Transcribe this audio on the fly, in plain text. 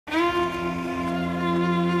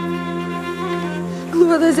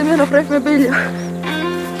Това да земя направихме беля.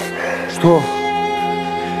 Що?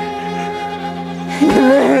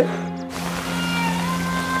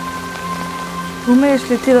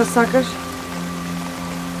 Умееш ли ти да сакаш?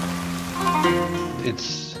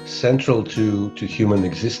 It's central to human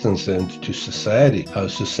existence and to society, how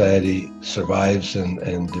society survives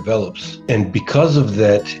and develops. And because of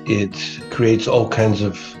that, it creates all kinds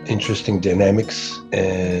of interesting dynamics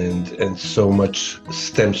and so much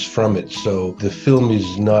stems from it. So the film is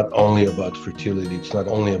not only about fertility, it's not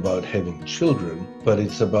only about having children, but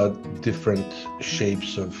it's about different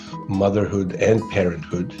shapes of motherhood and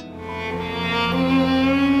parenthood.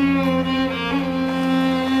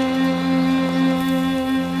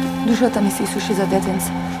 Душата ми се изсуши за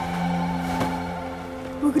детенце.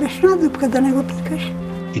 Погрешна дупка да не го пикаш.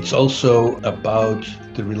 It's also about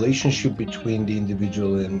the relationship between the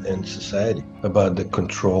individual and society, about the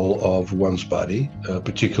control of one's body,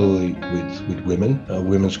 particularly with women,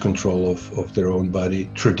 women's control of their own body,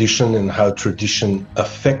 tradition and how tradition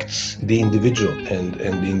affects the individual and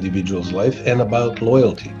the individual's life, and about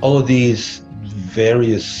loyalty. All of these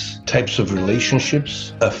various types of relationships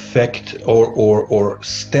affect or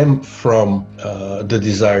stem from the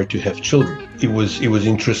desire to have children. It was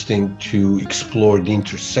interesting to explore the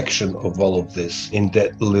intersection of all of this in that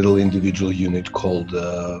little individual unit called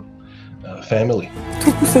family.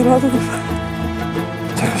 Толку се радував.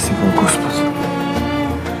 Тебе си го Господ.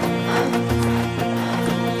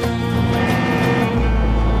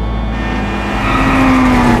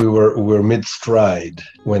 We were mid-stride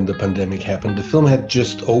when the pandemic happened. The film had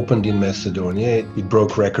just opened in Macedonia. It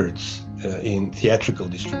broke records in theatrical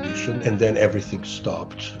distribution, and then everything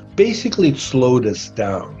stopped. Basically, it slowed us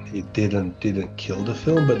down. It didn't kill the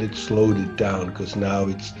film, but it slowed it down because now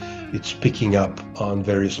it's picking up on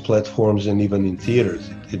various platforms and even in theaters.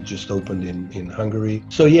 It just opened in Hungary.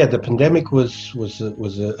 So yeah, the pandemic was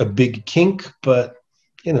a big kink, but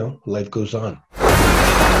you know, life goes on.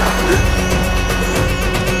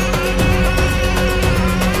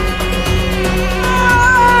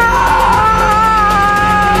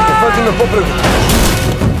 Пати на попрегу.